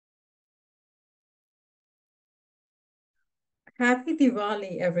Happy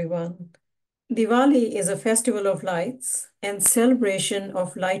Diwali, everyone. Diwali is a festival of lights and celebration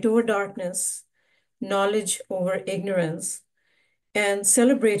of light over darkness, knowledge over ignorance, and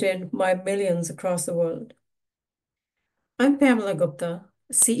celebrated by millions across the world. I'm Pamela Gupta,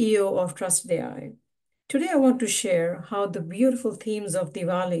 CEO of Trusted AI. Today, I want to share how the beautiful themes of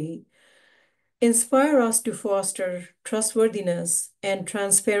Diwali inspire us to foster trustworthiness and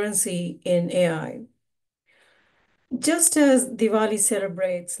transparency in AI. Just as Diwali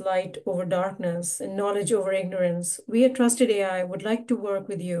celebrates light over darkness and knowledge over ignorance, we at Trusted AI would like to work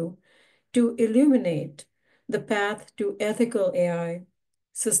with you to illuminate the path to ethical AI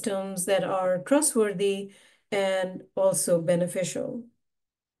systems that are trustworthy and also beneficial.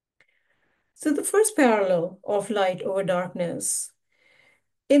 So, the first parallel of light over darkness.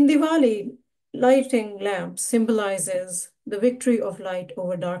 In Diwali, lighting lamps symbolizes the victory of light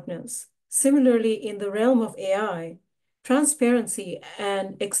over darkness. Similarly, in the realm of AI, transparency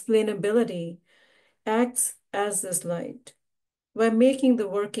and explainability acts as this light. By making the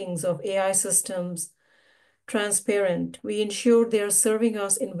workings of AI systems transparent, we ensure they are serving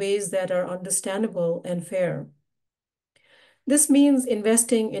us in ways that are understandable and fair. This means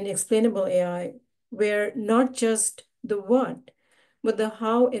investing in explainable AI, where not just the what, but the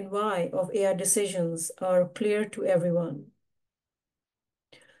how and why of AI decisions are clear to everyone.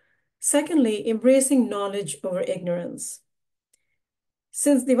 Secondly, embracing knowledge over ignorance.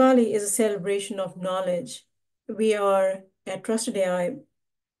 Since Diwali is a celebration of knowledge, we are at Trusted AI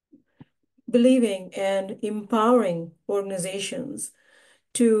believing and empowering organizations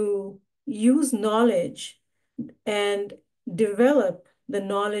to use knowledge and develop the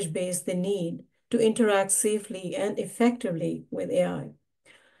knowledge base they need to interact safely and effectively with AI.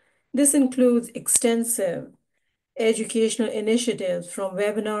 This includes extensive educational initiatives from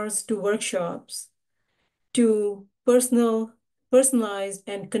webinars to workshops to personalized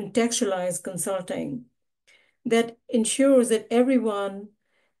and contextualized consulting that ensures that everyone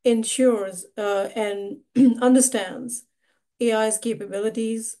ensures and understands AI's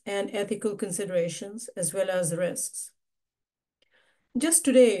capabilities and ethical considerations as well as risks. Just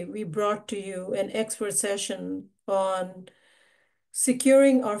today, we brought to you an expert session on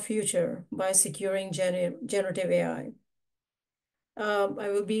securing our future by securing generative AI. I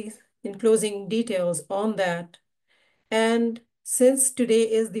will be enclosing details on that. And since today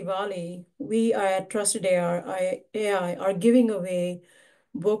is Diwali, we are at Trusted AI are giving away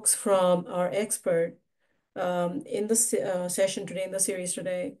books from our expert in the session today, in the series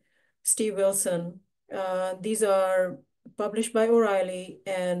today, Steve Wilson. These are published by O'Reilly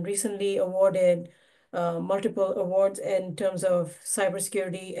and recently awarded multiple awards in terms of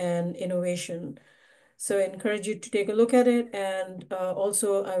cybersecurity and innovation. So I encourage you to take a look at it. And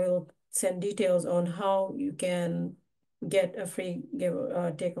also, I will send details on how you can get a free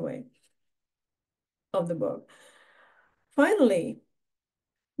takeaway of the book. Finally,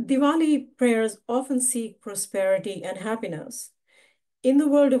 Diwali prayers often seek prosperity and happiness. In the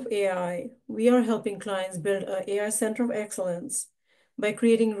world of AI, we are helping clients build an AI center of excellence by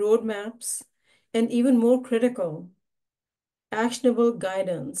creating roadmaps and, even more critical, actionable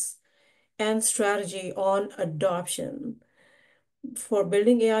guidance and strategy on adoption for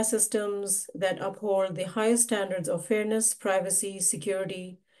building AI systems that uphold the highest standards of fairness, privacy,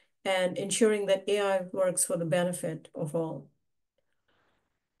 security, and ensuring that AI works for the benefit of all.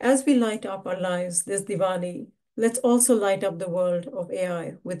 As we light up our lives this Diwali, let's also light up the world of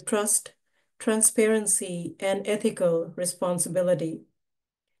AI with trust, transparency, and ethical responsibility.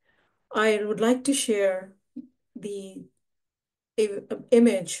 I would like to share the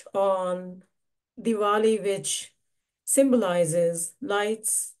image on Diwali, which symbolizes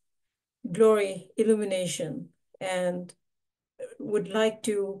lights, glory, illumination, and would like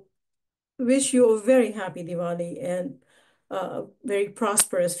to wish you a very happy Diwali and a very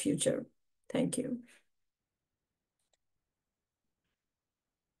prosperous future. Thank you.